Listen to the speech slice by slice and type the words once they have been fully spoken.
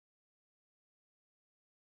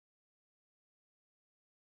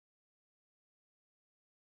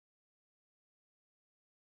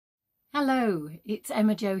Hello, it's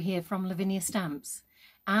Emma Jo here from Lavinia Stamps,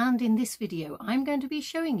 and in this video I'm going to be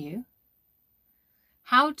showing you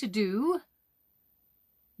how to do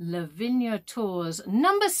Lavinia Tours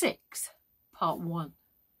number 6 part 1.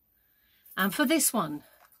 And for this one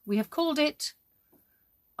we have called it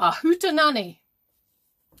a Hootenanny.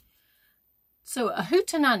 So a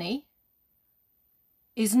Hootenanny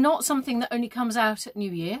is not something that only comes out at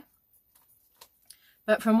New Year,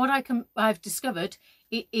 but from what I've discovered,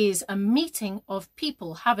 it is a meeting of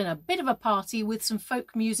people having a bit of a party with some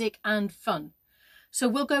folk music and fun. So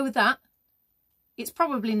we'll go with that. It's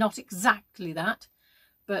probably not exactly that,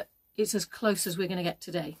 but it's as close as we're going to get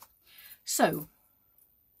today. So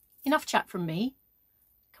enough chat from me.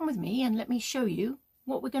 Come with me and let me show you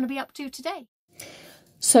what we're going to be up to today.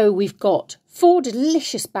 So we've got 4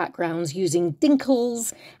 delicious backgrounds using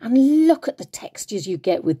Dinkles, and look at the textures you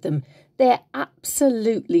get with them. They're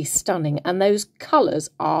absolutely stunning, and those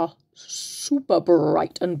colours are super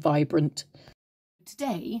bright and vibrant.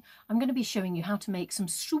 Today I'm going to be showing you how to make some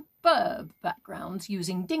superb backgrounds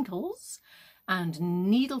using Dinkles and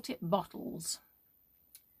needle tip bottles.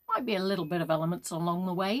 Might be a little bit of elements along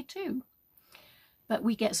the way too, but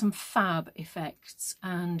we get some fab effects,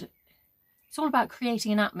 and it's all about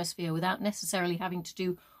creating an atmosphere without necessarily having to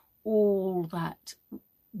do all that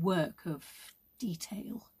work of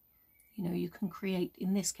detail. You know, you can create,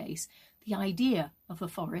 in this case, the idea of a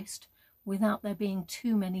forest without there being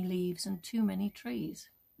too many leaves and too many trees.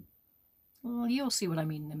 Well, you'll see what I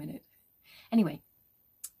mean in a minute. Anyway,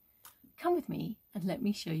 come with me and let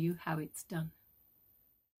me show you how it's done.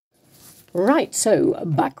 Right, so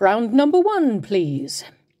background number 1, please.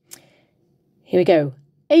 Here we go.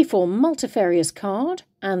 A4 multifarious card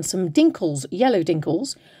and some Dinkles, yellow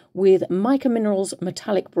Dinkles, with Mica Minerals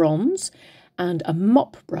metallic bronze, and a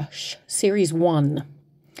mop brush, series 1.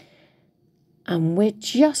 And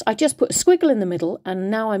I just put a squiggle in the middle,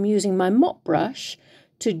 and now I'm using my mop brush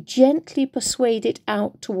to gently persuade it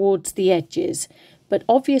out towards the edges. But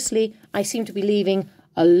obviously I seem to be leaving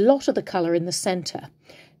a lot of the colour in the centre.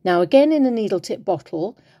 Now again, in a needle tip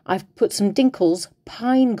bottle, I've put some Dinkles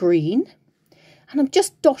pine green, and I'm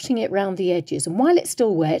just dotting it round the edges. And while it's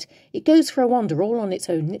still wet, it goes for a wander all on its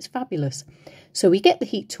own, and it's fabulous. So we get the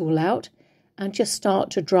heat tool out and just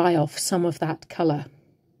start to dry off some of that colour.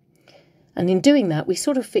 And in doing that, we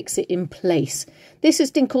sort of fix it in place. This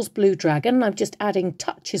is Dinkles Blue Dragon, and I'm just adding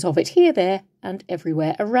touches of it here, there and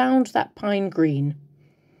everywhere around that pine green.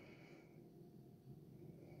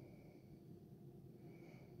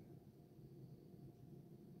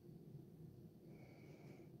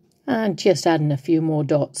 And just adding a few more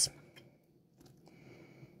dots.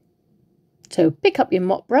 So pick up your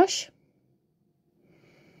mop brush.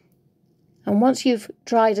 And once you've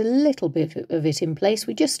dried a little bit of it in place,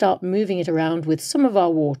 we just start moving it around with some of our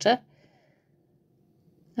water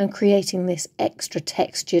and creating this extra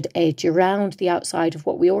textured edge around the outside of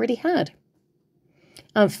what we already had.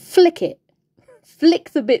 And flick it. Flick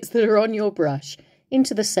the bits that are on your brush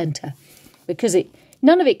into the centre, because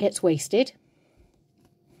none of it gets wasted.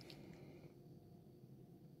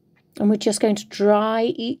 And we're just going to dry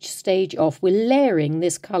each stage off. We're layering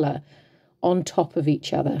this colour on top of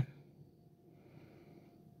each other.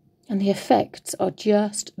 And the effects are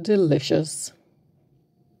just delicious.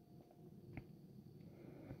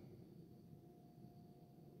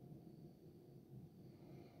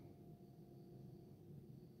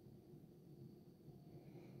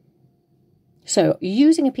 So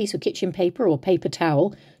using a piece of kitchen paper or paper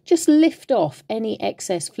towel, just lift off any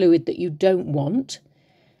excess fluid that you don't want,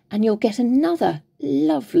 and you'll get another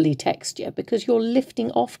lovely texture because you're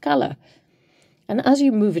lifting off colour. And as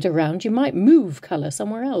you move it around, you might move colour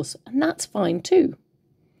somewhere else, and that's fine too.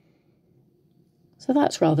 So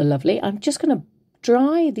that's rather lovely. I'm just going to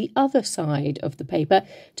dry the other side of the paper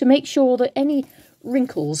to make sure that any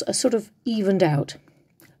wrinkles are sort of evened out.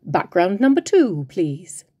 Background number 2,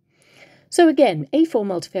 please. So again, A4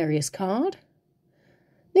 multifarious card,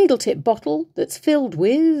 needle tip bottle that's filled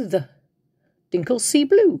with Dinkles Sea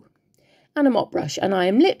Blue, and a mop brush. And I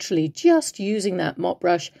am literally just using that mop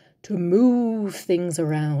brush to move things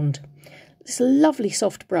around. This lovely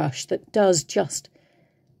soft brush that does just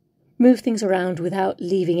move things around without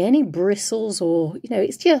leaving any bristles, or, you know,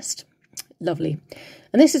 it's just lovely.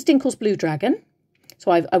 And this is Dinkles Blue Dragon.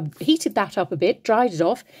 So I've heated that up a bit, dried it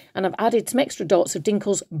off, and I've added some extra dots of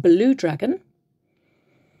Dinkles Blue Dragon.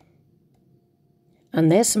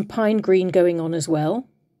 And there's some pine green going on as well.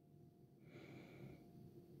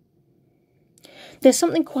 There's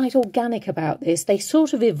something quite organic about this. They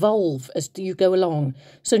sort of evolve as you go along.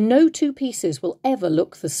 So no 2 pieces will ever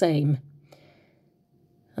look the same.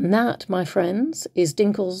 And that, my friends, is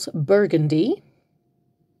Dinkles Burgundy.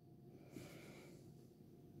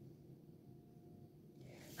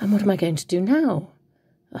 And what am I going to do now?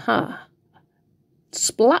 Aha.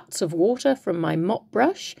 Splats of water from my mop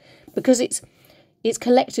brush, because it's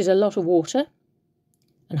collected a lot of water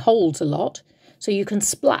and holds a lot, so you can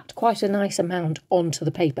splat quite a nice amount onto the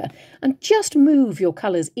paper and just move your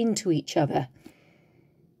colours into each other.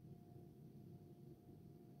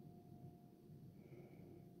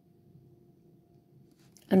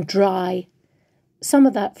 And dry some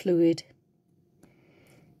of that fluid.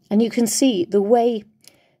 And you can see the way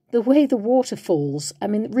the water falls. I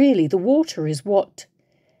mean, really, the water is what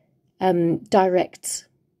directs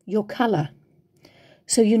your colour.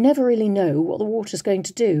 So you never really know what the water's going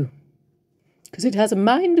to do, because it has a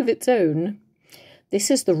mind of its own. This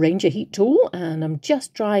is the Ranger Heat tool, and I'm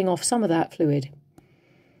just drying off some of that fluid.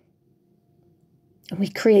 And we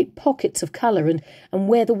create pockets of colour, and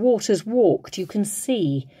where the water's walked, you can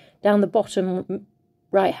see down the bottom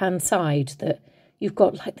right-hand side that you've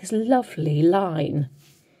got like this lovely line.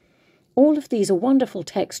 All of these are wonderful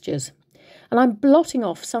textures. And I'm blotting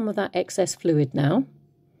off some of that excess fluid now.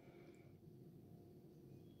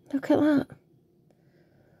 Look at that.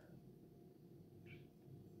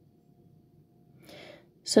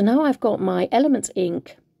 So now I've got my Elements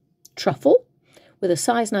Ink truffle with a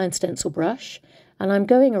size 9 stencil brush, and I'm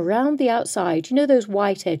going around the outside, you know, those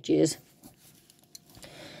white edges.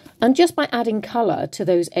 And just by adding colour to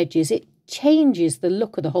those edges, it changes the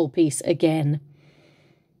look of the whole piece again.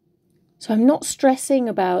 So I'm not stressing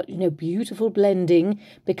about, you know, beautiful blending,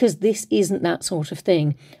 because this isn't that sort of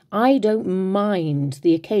thing. I don't mind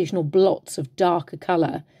the occasional blots of darker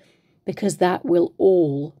colour, because that will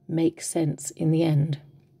all make sense in the end.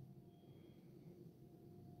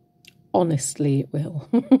 Honestly, it will.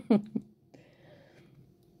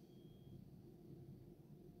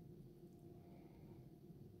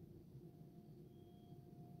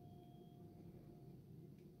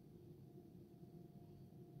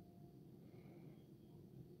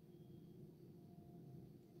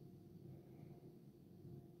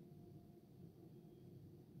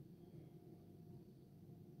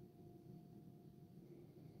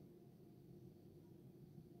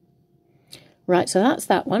 Right, so that's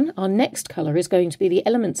that one. Our next colour is going to be the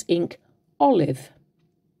Elements Ink Olive.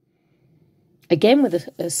 Again with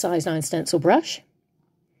a size 9 stencil brush.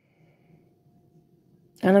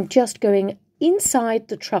 And I'm just going inside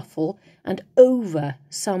the truffle and over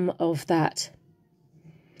some of that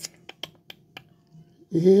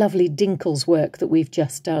lovely Dinkles work that we've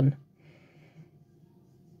just done.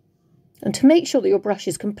 And to make sure that your brush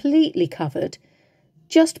is completely covered,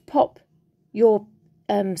 just pop your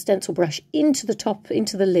stencil brush into the top,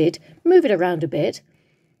 into the lid, move it around a bit,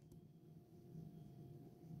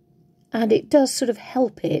 and it does sort of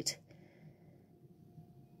help it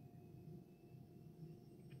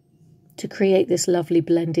to create this lovely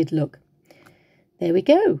blended look. There we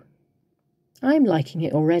go. I'm liking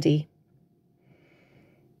it already.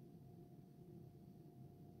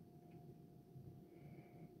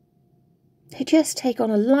 They just take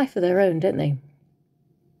on a life of their own, don't they?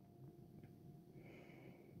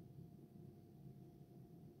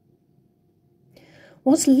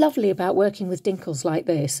 What's lovely about working with Dinkles like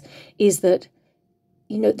this is that,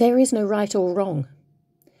 you know, there is no right or wrong.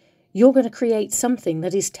 You're going to create something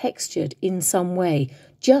that is textured in some way.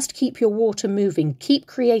 Just keep your water moving, keep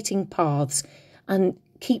creating paths, and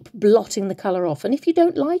keep blotting the colour off. And if you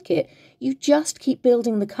don't like it, you just keep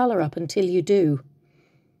building the colour up until you do.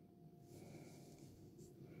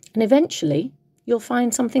 And eventually, you'll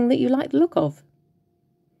find something that you like the look of.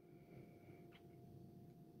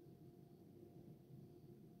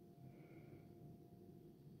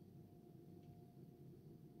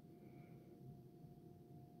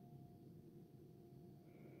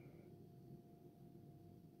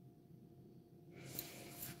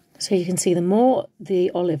 So you can see the more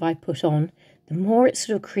the olive I put on, the more it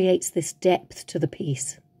sort of creates this depth to the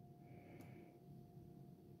piece.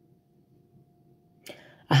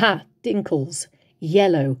 Aha, Dinkles,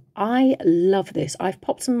 yellow. I love this. I've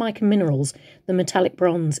popped some mica minerals, the metallic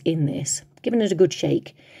bronze, in this, given it a good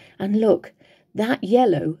shake. And look, that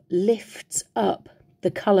yellow lifts up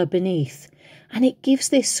the colour beneath. And it gives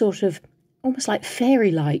this sort of, almost like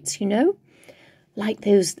fairy lights, you know? Like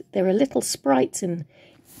those, there are little sprites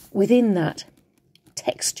within that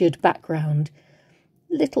textured background.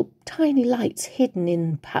 Little tiny lights hidden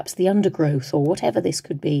in perhaps the undergrowth or whatever this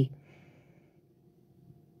could be.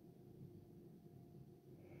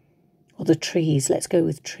 Or the trees. Let's go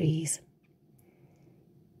with trees.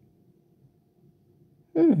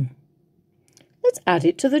 Let's add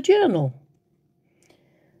it to the journal.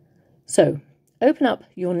 So open up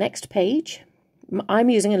your next page. I'm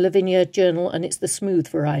using a Lavinia journal and it's the smooth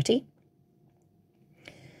variety.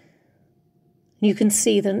 You can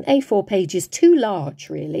see that an A4 page is too large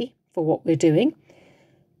really for what we're doing,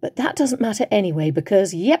 but that doesn't matter anyway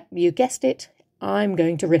because, yep, you guessed it, I'm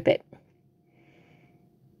going to rip it.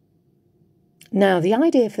 Now the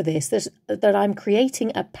idea for this is that I'm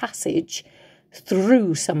creating a passage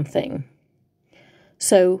through something.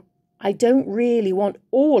 So I don't really want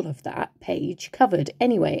all of that page covered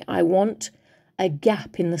anyway. I want a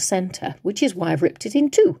gap in the centre, which is why I've ripped it in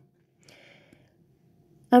two.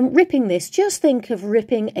 I'm ripping this, just think of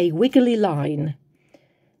ripping a wiggly line.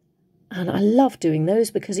 And I love doing those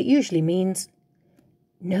because it usually means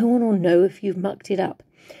no one will know if you've mucked it up.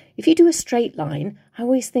 If you do a straight line, I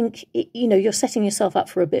always think, you're setting yourself up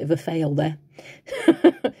for a bit of a fail there.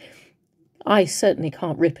 I certainly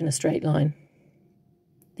can't rip in a straight line.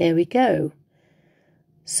 There we go.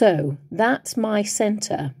 So that's my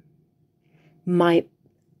centre, my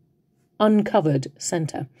uncovered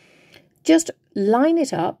centre. Just line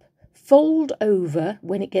it up, fold over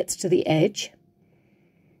when it gets to the edge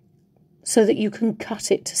so that you can cut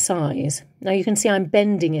it to size. Now you can see I'm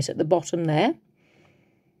bending it at the bottom there.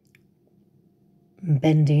 I'm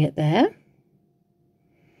bending it there.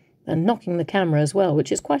 And knocking the camera as well,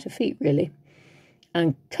 which is quite a feat really.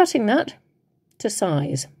 And cutting that to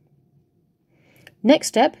size. Next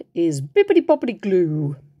step is bippity-boppity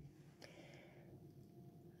glue.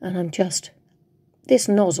 And I'm just, this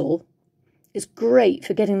nozzle is great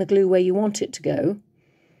for getting the glue where you want it to go.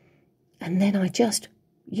 And then I just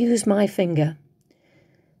use my finger,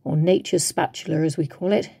 or nature's spatula as we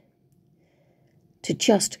call it, to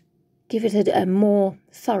just give it a more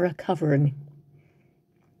thorough covering.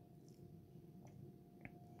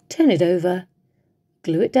 Turn it over,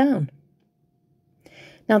 glue it down.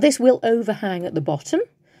 Now this will overhang at the bottom,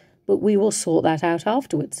 but we will sort that out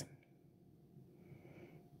afterwards.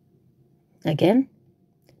 Again,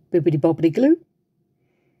 bibbidi-bobbidi glue.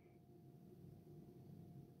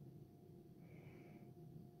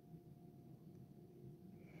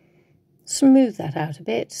 Smooth that out a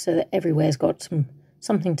bit so that everywhere's got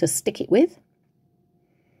something to stick it with.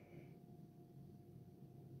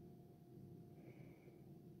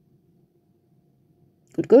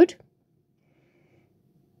 Good, good.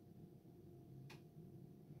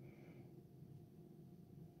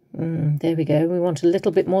 There we go. We want a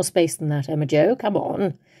little bit more space than that, Emma Jo. Come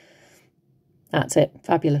on. That's it.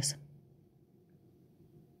 Fabulous.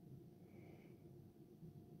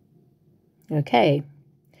 Okay.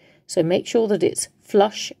 So make sure that it's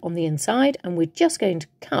flush on the inside, and we're just going to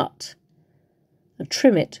cut and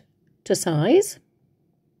trim it to size.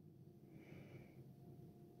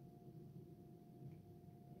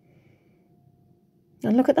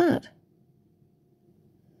 And look at that.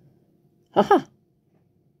 Aha!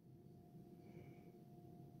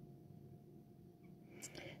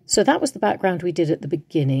 So that was the background we did at the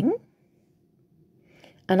beginning.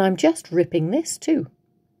 And I'm just ripping this too.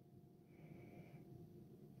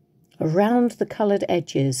 Around the coloured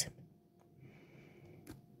edges.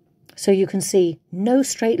 So you can see no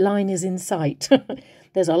straight line is in sight.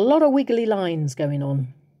 There's a lot of wiggly lines going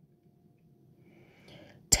on.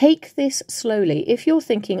 Take this slowly. If you're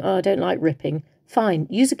thinking, oh, I don't like ripping, fine,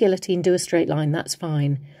 use a guillotine, do a straight line, that's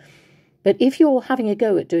fine. But if you're having a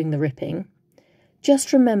go at doing the ripping,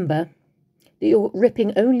 just remember that you're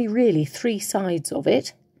ripping only really 3 sides of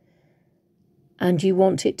it, and you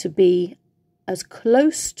want it to be as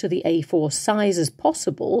close to the A4 size as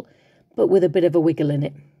possible, but with a bit of a wiggle in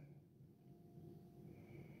it.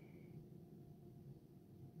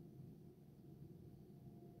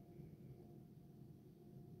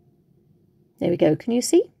 There we go, can you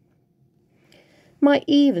see? Might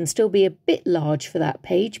even still be a bit large for that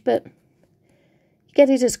page, but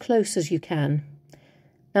get it as close as you can.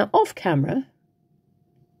 Now off camera,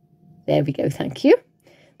 there we go, thank you.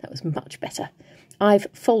 That was much better. I've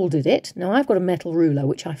folded it. Now I've got a metal ruler,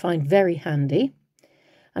 which I find very handy.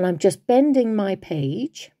 And I'm just bending my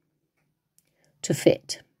page to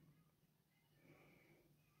fit.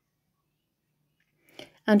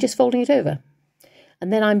 And just folding it over.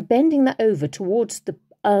 And then I'm bending that over towards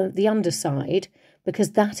the underside,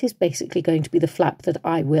 because that is basically going to be the flap that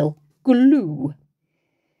I will glue.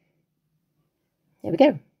 There we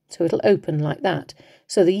go. So it'll open like that.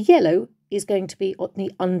 So the yellow is going to be on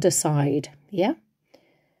the underside, yeah?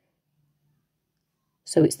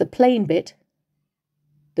 So it's the plain bit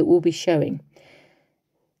that we'll be showing.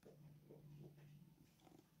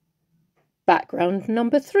 Background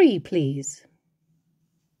number 3, please.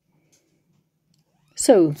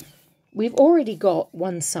 So we've already got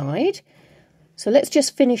one side. So let's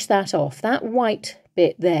just finish that off. That white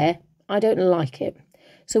bit there, I don't like it.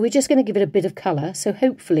 So we're just going to give it a bit of colour, so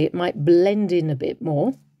hopefully it might blend in a bit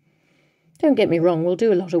more. Don't get me wrong, we'll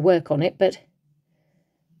do a lot of work on it, but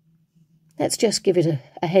let's just give it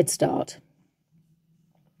a head start.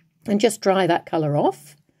 And just dry that colour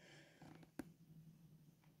off.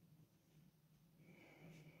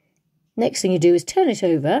 Next thing you do is turn it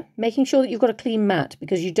over, making sure that you've got a clean mat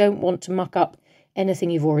because you don't want to muck up anything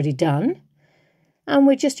you've already done. And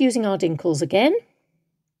we're just using our Dinkles again.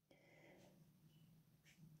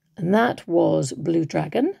 And that was Blue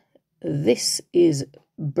Dragon. This is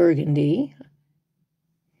Burgundy.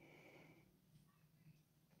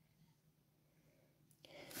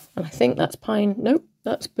 And I think that's Pine. Nope,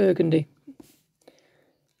 that's Burgundy.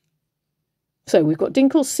 So we've got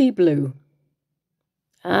Dinkles Sea Blue.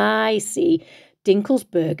 I see. Dinkles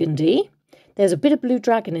Burgundy. There's a bit of Blue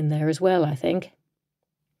Dragon in there as well, I think.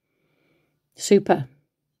 Super.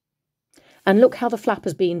 And look how the flap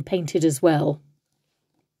has been painted as well.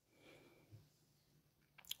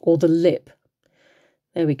 Or the lip.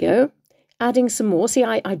 There we go. Adding some more. See,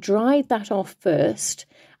 I dried that off first,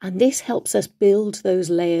 and this helps us build those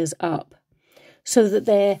layers up so that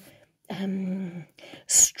they're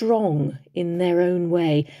strong in their own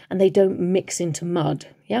way and they don't mix into mud.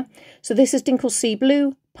 Yeah. So this is Dinkles Sea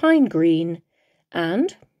Blue, Pine Green,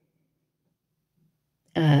 and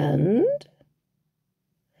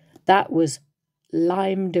that was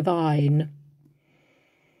Lime Divine.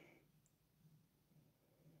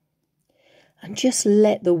 And just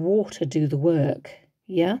let the water do the work,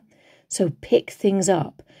 yeah? So pick things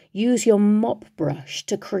up. Use your mop brush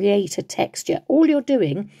to create a texture. All you're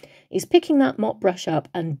doing is picking that mop brush up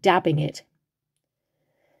and dabbing it.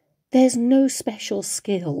 There's no special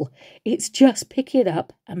skill. It's just pick it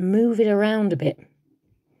up and move it around a bit,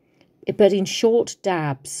 but in short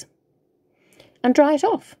dabs. And dry it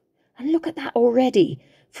off. And look at that already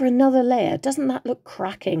for another layer. Doesn't that look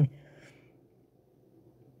cracking?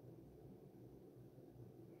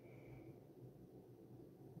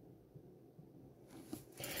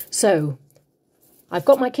 So I've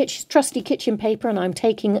got my trusty kitchen paper and I'm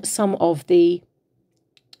taking some of the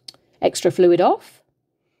extra fluid off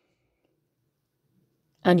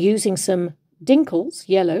and using some Dinkles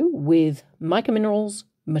yellow with Mica Minerals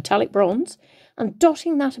metallic bronze and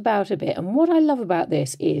dotting that about a bit. And what I love about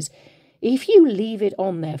this is if you leave it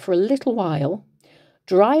on there for a little while,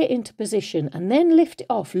 dry it into position and then lift it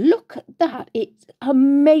off. Look at that. It's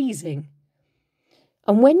amazing.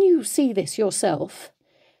 And when you see this yourself,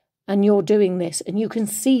 and you're doing this and you can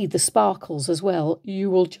see the sparkles as well, you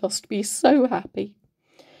will just be so happy.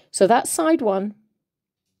 So that's side one.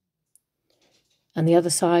 And the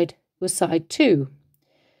other side was side two.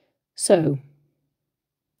 So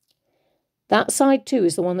that side two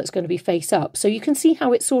is the one that's going to be face up. So you can see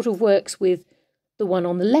how it sort of works with the one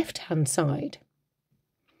on the left-hand side.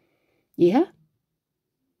 Yeah?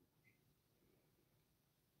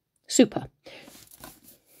 Super.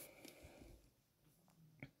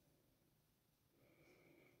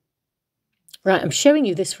 Right, I'm showing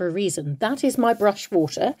you this for a reason. That is my brush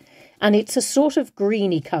water, and it's a sort of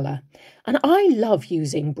greeny colour. And I love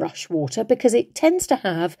using brush water because it tends to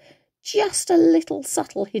have just a little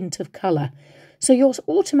subtle hint of colour. So you're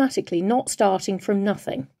automatically not starting from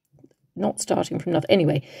nothing.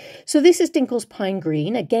 Anyway, so this is Dinkles Pine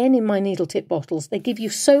Green, again in my needle tip bottles. They give you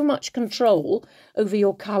so much control over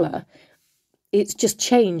your colour. It's just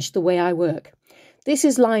changed the way I work. This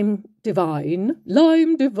is Lime Divine,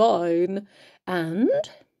 and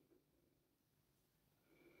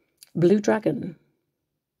Blue Dragon.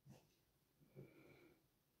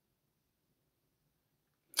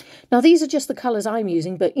 Now, these are just the colours I'm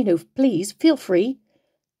using, but, you know, please feel free.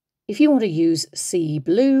 If you want to use sea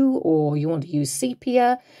blue or you want to use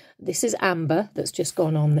sepia, this is amber that's just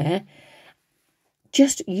gone on there.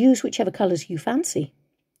 Just use whichever colours you fancy.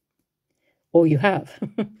 Or you have.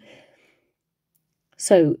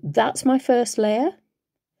 So that's my first layer.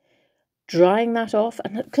 Drying that off.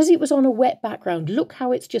 And because it was on a wet background, look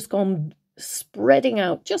how it's just gone spreading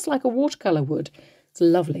out, just like a watercolour would. It's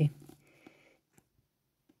lovely.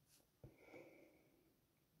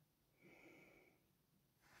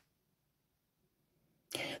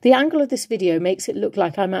 The angle of this video makes it look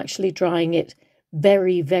like I'm actually drying it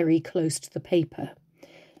very, very close to the paper.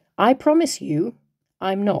 I promise you,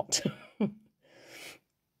 I'm not.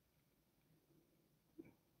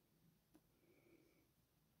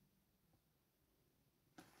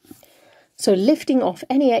 So lifting off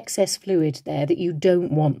any excess fluid there that you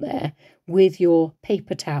don't want there with your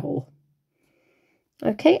paper towel.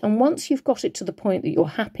 Okay, and once you've got it to the point that you're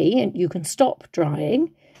happy and you can stop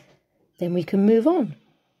drying, then we can move on.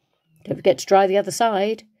 Don't forget to try the other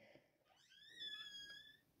side.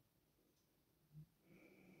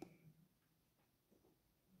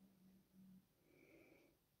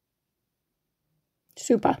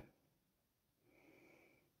 Super.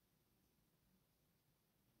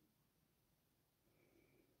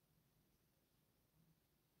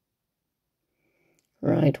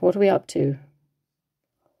 Right, what are we up to?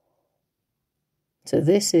 So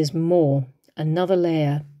this is more, another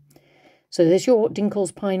layer. So there's your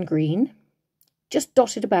Dinkles Pine Green, just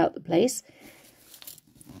dotted about the place.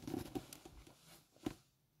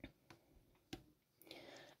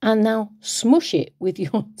 And now smush it with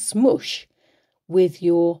your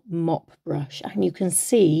mop brush. And you can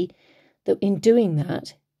see that in doing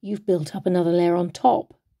that, you've built up another layer on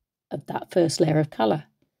top of that first layer of colour.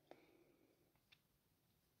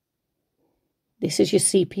 This is your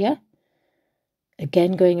sepia.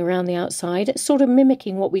 Again, going around the outside. It's sort of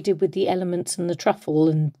mimicking what we did with the elements and the truffle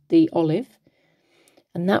and the olive.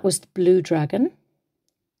 And that was the blue dragon.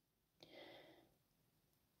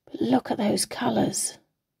 But look at those colours.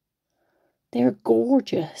 They're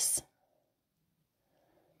gorgeous.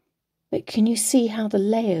 But can you see how the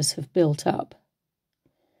layers have built up?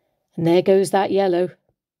 And there goes that yellow.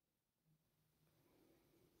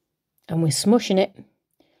 And we're smushing it.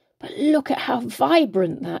 But look at how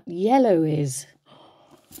vibrant that yellow is.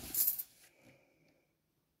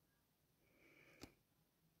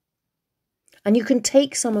 And you can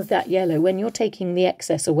take some of that yellow, when you're taking the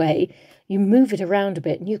excess away, you move it around a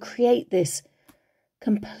bit and you create this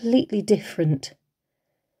completely different,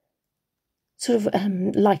 sort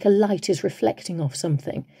of like a light is reflecting off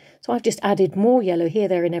something. So I've just added more yellow here,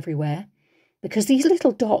 there and everywhere, because these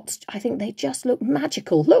little dots, I think they just look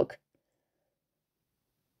magical. Look.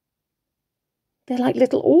 They're like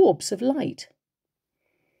little orbs of light.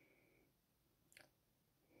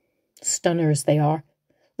 Stunners they are.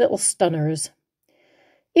 Little stunners.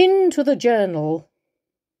 Into the journal.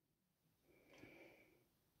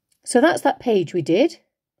 So that's that page we did.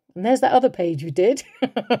 And there's that other page we did.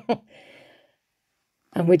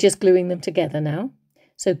 And we're just gluing them together now.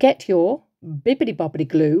 So get your bibbidi-bobbidi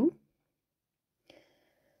glue.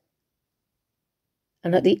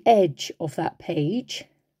 And at the edge of that page,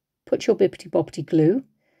 put your bibbidi-bobbidi glue.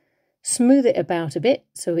 Smooth it about a bit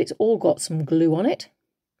so it's all got some glue on it.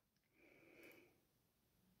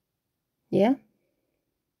 Yeah,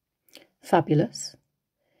 fabulous.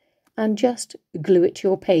 And just glue it to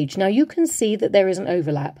your page. Now you can see that there is an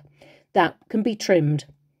overlap. That can be trimmed.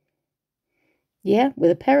 Yeah,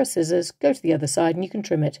 with a pair of scissors, go to the other side and you can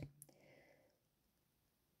trim it.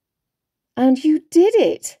 And you did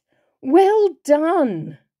it! Well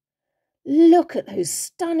done! Look at those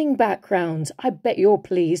stunning backgrounds. I bet you're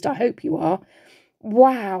pleased. I hope you are.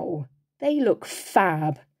 Wow, they look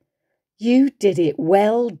fab. You did it.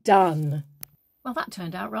 Well done. Well, that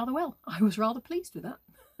turned out rather well. I was rather pleased with that.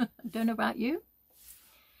 I don't know about you.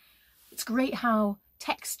 It's great how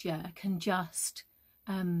texture can just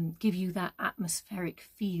give you that atmospheric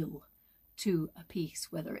feel to a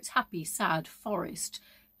piece, whether it's happy, sad, forest,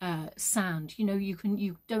 sand. You know,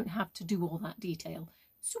 you don't have to do all that detail.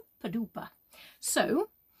 Super duper. So,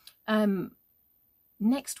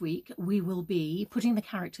 next week we will be putting the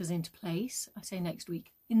characters into place. I say next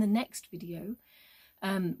week. In the next video,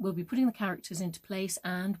 we'll be putting the characters into place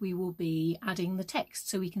and we will be adding the text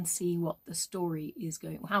so we can see what the story is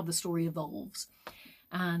going, how the story evolves.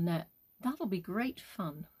 And that'll be great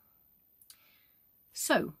fun.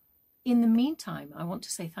 So, in the meantime, I want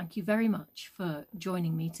to say thank you very much for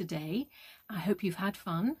joining me today. I hope you've had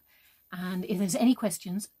fun. And if there's any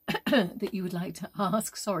questions that you would like to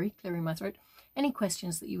ask, sorry, clearing my throat, any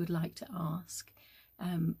questions that you would like to ask,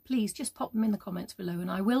 please just pop them in the comments below and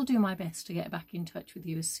I will do my best to get back in touch with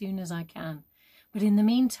you as soon as I can. But in the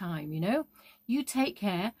meantime, you know, you take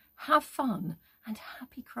care, have fun and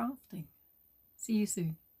happy crafting. See you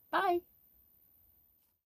soon. Bye.